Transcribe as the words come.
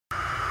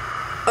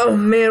Oh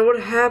man,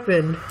 what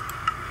happened?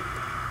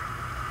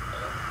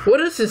 What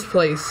is this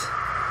place?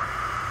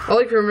 All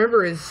I can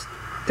remember is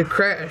the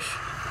crash.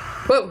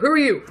 Whoa, who are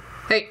you?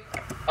 Hey.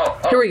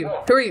 Who are you?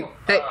 Who are you?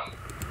 Hey.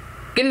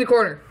 Get in the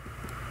corner.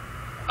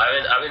 I'm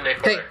in the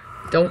corner. Hey,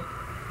 don't.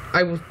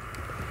 I will.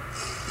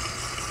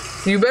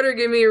 You better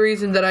give me a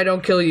reason that I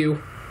don't kill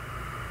you.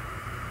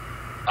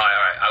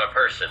 Alright, I'm a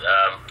person,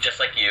 just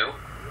like you.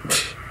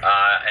 And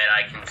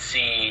I can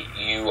see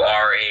you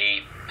are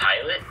a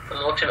pilot, from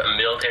the looks of it, a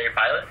military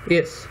pilot?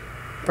 Yes.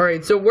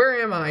 Alright, so where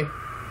am I?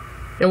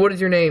 And what is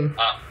your name?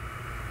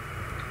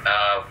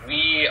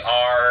 We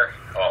are,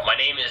 well, my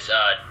name is,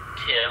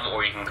 Tim,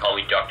 or you can call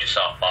me Dr.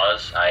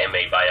 Softpaws. I am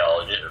a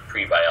biologist, or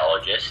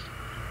pre-biologist.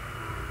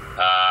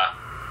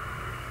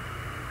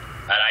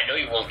 And I know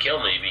you won't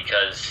kill me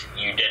because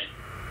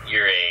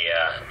you're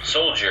a,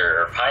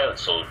 soldier, or pilot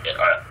soldier,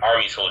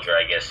 army soldier,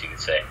 I guess you could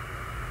say.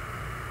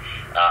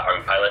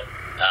 Army pilot.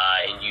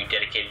 And you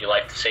dedicated your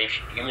life to save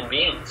human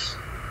beings.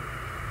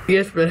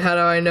 Yes, but how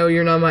do I know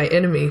you're not my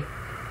enemy?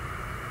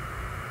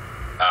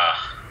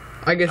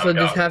 I guess I'll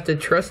just have to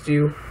trust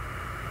you.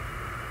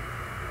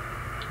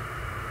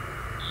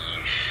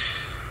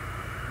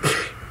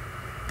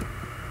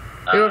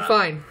 You know what,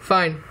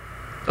 fine.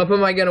 I'll put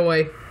my gun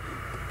away.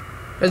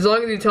 As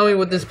long as you tell me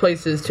what this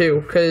place is,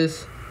 too.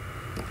 Because,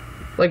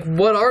 like,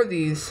 what are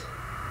these?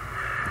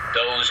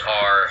 Those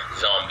are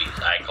zombies.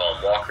 I call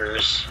them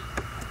walkers,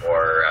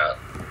 or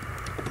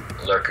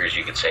lurkers,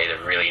 you could say.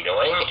 They're really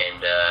annoying,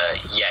 and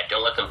yeah,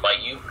 don't let them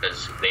bite you,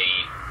 because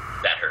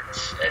that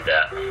hurts, and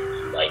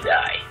you might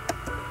die.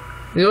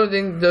 The only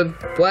thing, the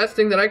last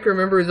thing that I can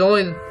remember is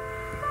only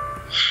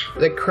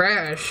the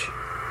crash.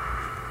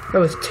 That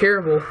was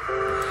terrible.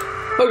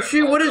 Oh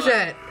shoot, what is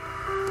that?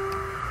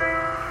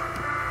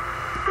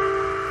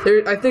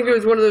 I think it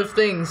was one of those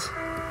things.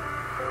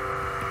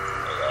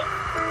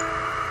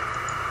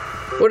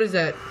 What is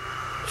that?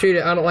 Shoot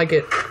it, I don't like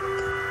it.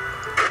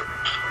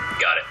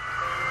 Got it.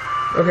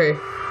 Okay,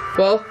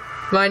 well,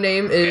 my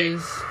name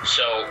is...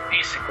 So,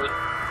 basically...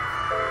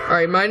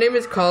 Alright, my name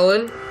is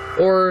Colin,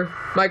 or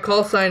my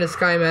call sign is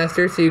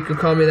Skymaster, so you can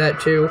call me that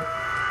too.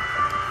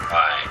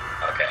 Alright,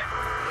 okay.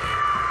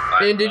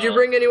 And did you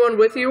bring anyone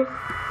with you?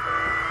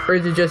 Or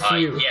is it just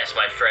you? Yes,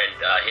 my friend,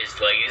 his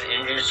leg is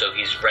injured, so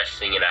he's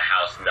resting in a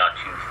house not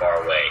too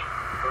far away.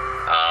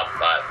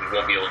 But we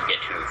won't be able to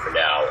get to him for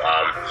now.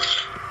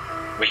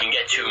 We can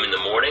get to him in the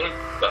morning,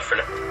 but for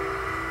now...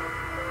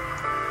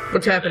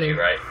 What's happening?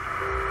 Right?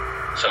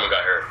 Someone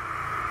got hurt.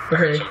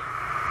 Okay.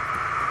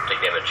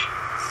 Take damage.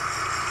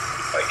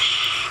 Like,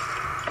 shh.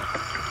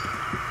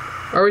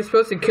 Are we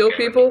supposed to kill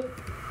people?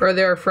 Or are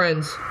they our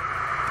friends?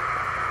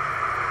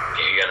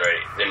 Get your gun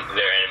ready.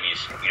 They're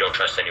enemies. You don't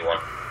trust anyone.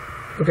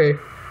 Okay.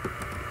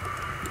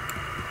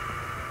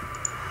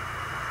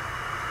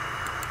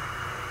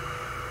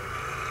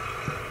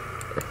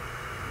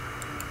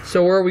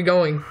 So where are we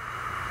going?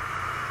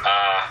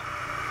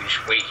 We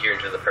just wait here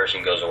until the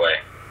person goes away.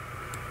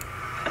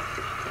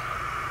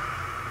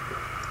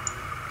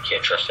 You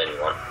can't trust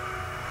anyone.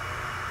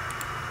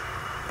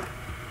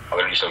 I'm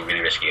gonna do something really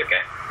risky,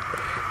 okay?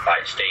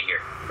 Alright, stay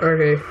here.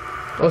 Okay.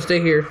 I'll stay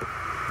here.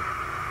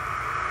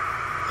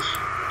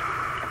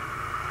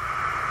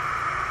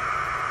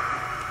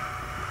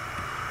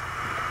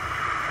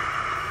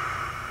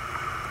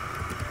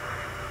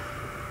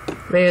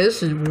 Man,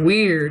 this is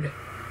weird.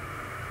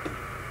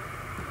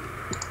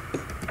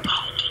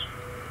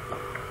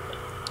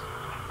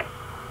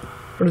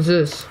 What is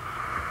this?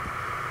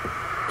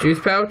 Juice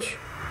pouch?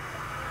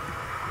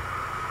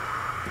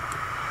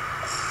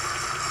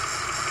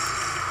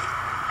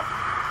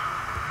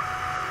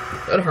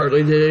 That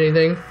hardly did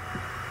anything.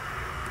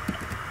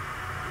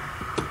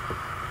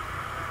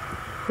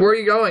 Where are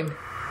you going?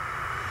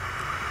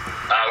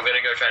 I'm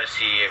gonna go try to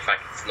see if I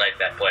can snipe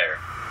that player.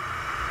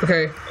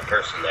 Okay. The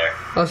person there.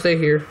 I'll stay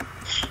here.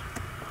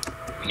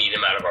 We need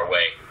him out of our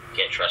way.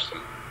 Can't trust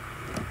him.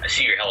 I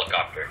see your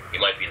helicopter. He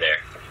might be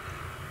there.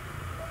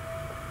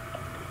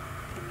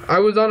 I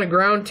was on a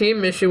ground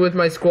team mission with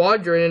my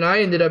squadron and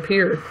I ended up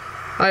here.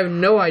 I have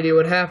no idea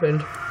what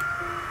happened.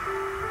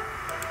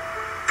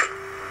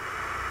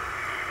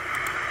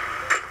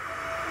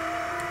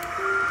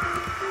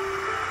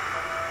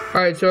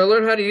 Alright, so I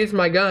learned how to use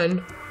my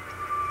gun.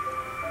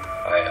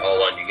 Alright,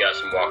 hold on. You got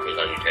some walkers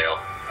on your tail.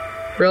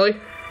 Really?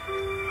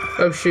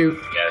 Oh shoot.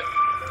 Yeah.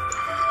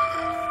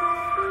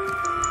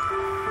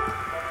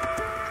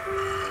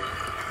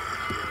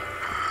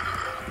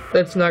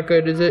 That's not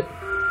good, is it?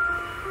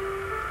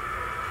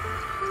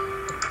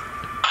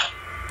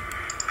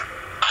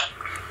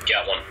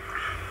 Got one.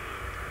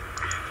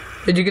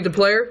 Did you get the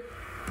player?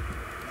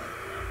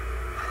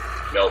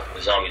 Nope,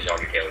 the zombie's on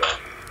your tail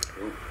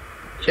though. Ooh,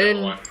 there's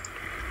another one.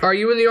 Are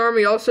you in the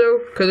army also?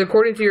 Because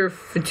according to your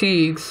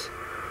fatigues,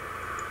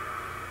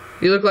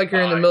 you look like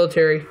you're in the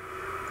military.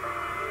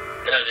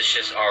 No, this is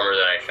just armor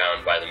that I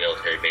found by the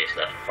military base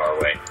not too far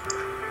away.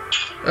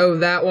 Oh,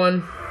 that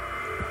one?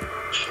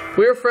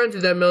 We were friends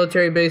with that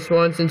military base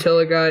once until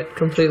it got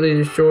completely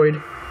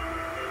destroyed.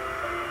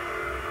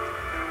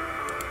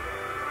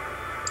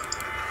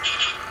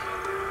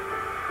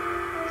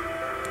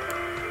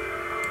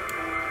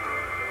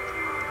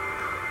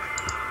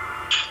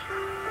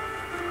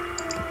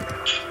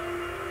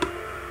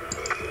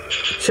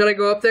 Should I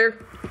go up there?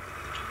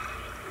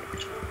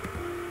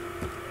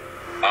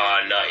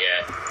 Not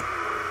yet.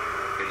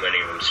 Too many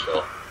of them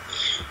still.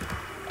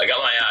 I got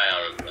my eye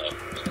on them though.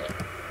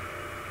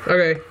 So.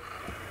 Okay.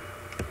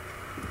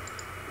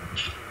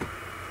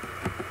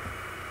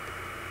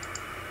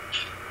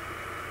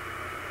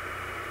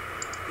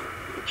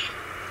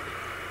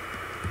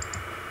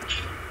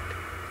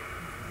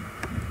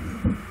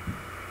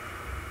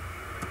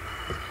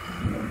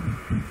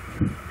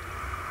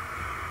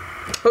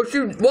 Oh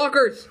shoot,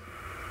 walkers!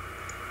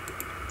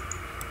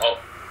 Oh.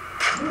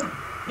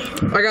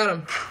 I got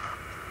him.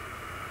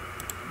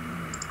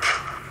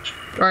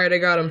 Alright, I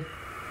got him.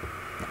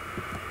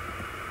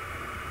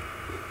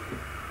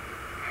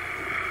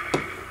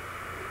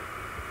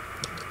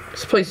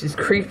 This place is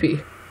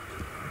creepy.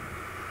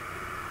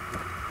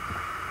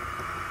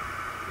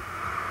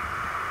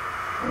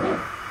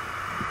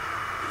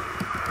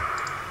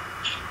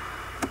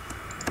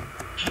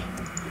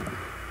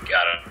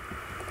 Got it.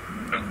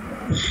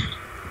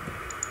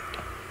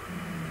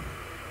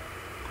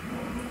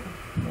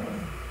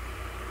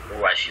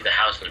 Oh, I see the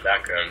house in the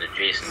background that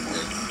Jason's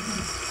in.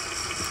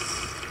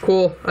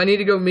 Cool. I need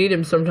to go meet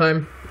him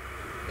sometime.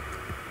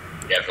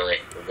 Definitely.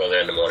 We'll go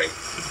there in the morning.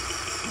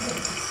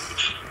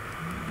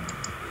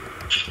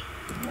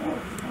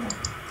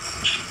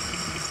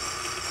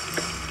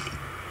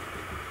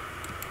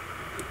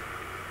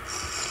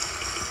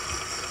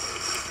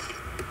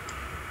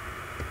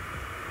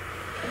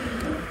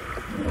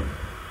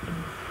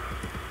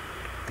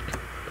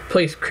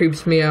 Place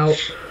creeps me out.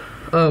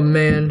 Oh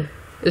man,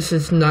 this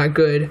is not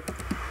good.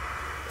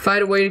 If I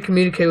had a way to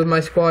communicate with my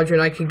squadron,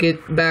 I could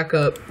get back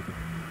up.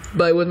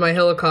 But with my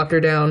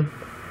helicopter down,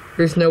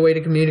 there's no way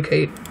to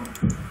communicate.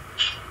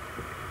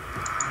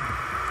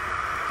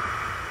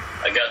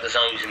 I got the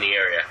zombies in the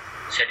area.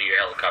 Let's head to your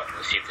helicopter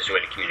and see if there's a way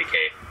to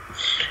communicate.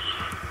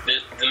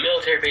 The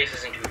military base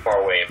isn't too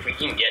far away. If we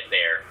can get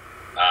there,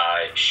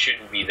 it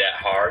shouldn't be that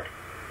hard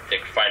to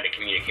find a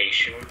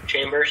communication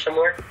chamber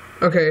somewhere.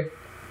 Okay.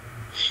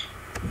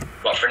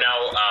 But for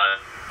now,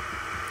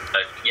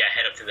 yeah,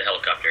 head up to the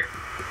helicopter.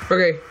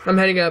 Okay, I'm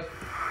heading up.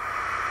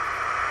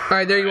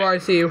 Alright, there you are, I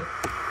see you. Look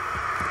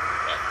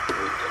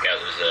out,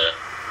 there's a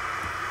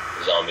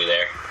zombie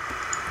there.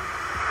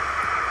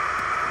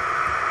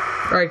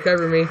 Alright,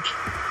 cover me.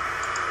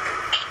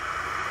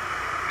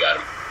 Got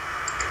him.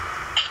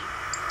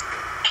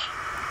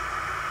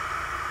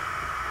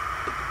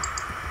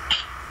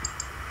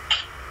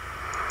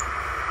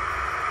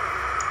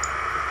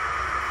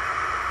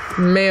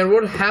 Man,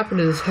 what happened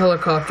to this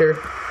helicopter?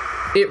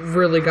 It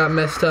really got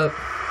messed up.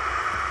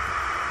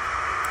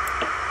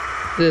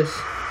 This.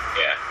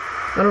 Yeah.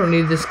 I don't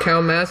need this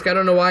cow mask. I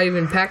don't know why I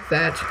even packed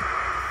that.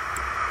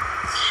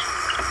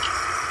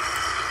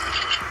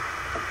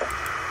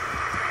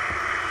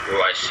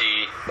 Oh, I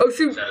see. Oh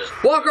shoot!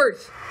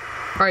 Walkers!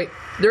 Alright,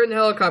 they're in the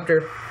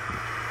helicopter.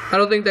 I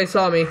don't think they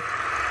saw me.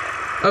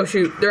 Oh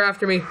shoot, they're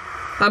after me.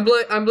 I'm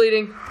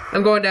bleeding.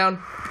 I'm going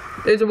down.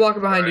 There's a walker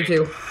behind you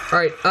too.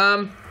 Alright,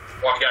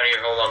 Walk down here,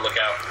 hold on, look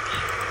out.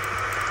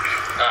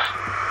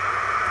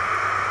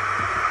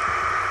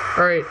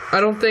 Alright, I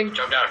don't think...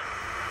 Jump down.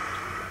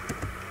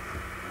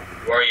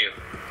 Where are you?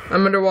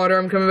 I'm underwater,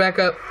 I'm coming back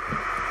up.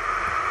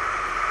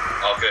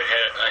 Oh, good,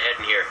 head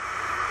in here.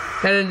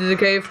 Head into the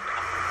cave.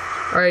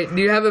 Alright,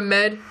 do you have a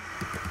med?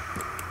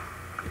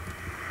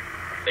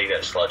 I think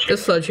that sledgehammer.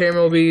 This sledgehammer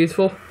will be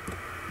useful.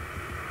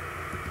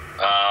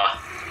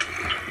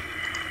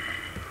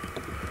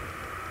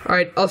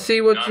 Alright, I'll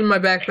see what's in my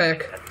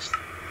backpack. That's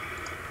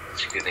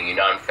a good thing you're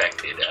not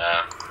infected.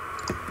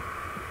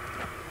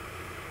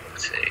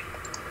 Let's see.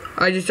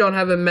 I just don't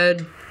have a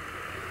med.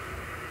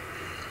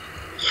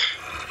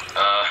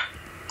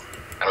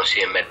 I don't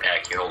see a med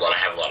pack here. Hold on, I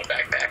have a lot of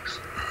backpacks.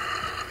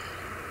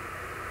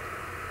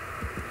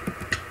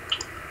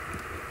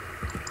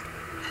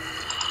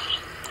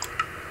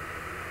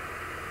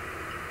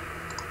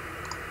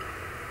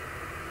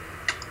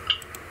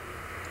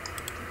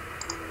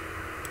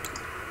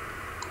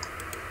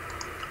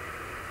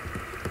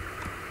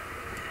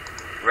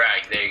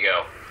 Rag, there you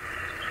go.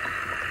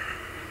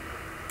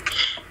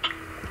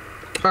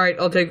 Alright,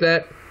 I'll take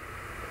that.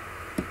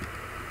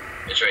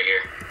 It's right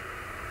here.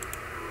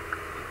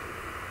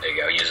 There you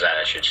go, use that,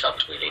 that should stop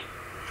bleeding.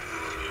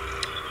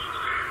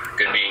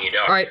 Good meeting you,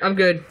 dog. Alright, I'm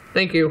good.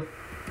 Thank you.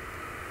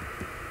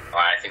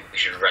 Alright, I think we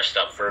should rest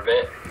up for a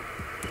bit.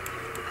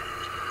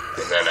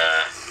 And then,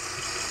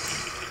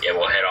 yeah,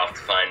 we'll head off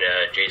to find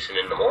Jason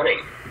in the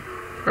morning.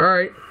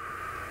 Alright.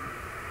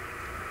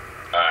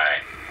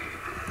 Alright.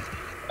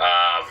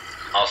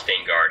 I'll stay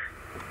in guard.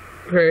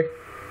 Okay.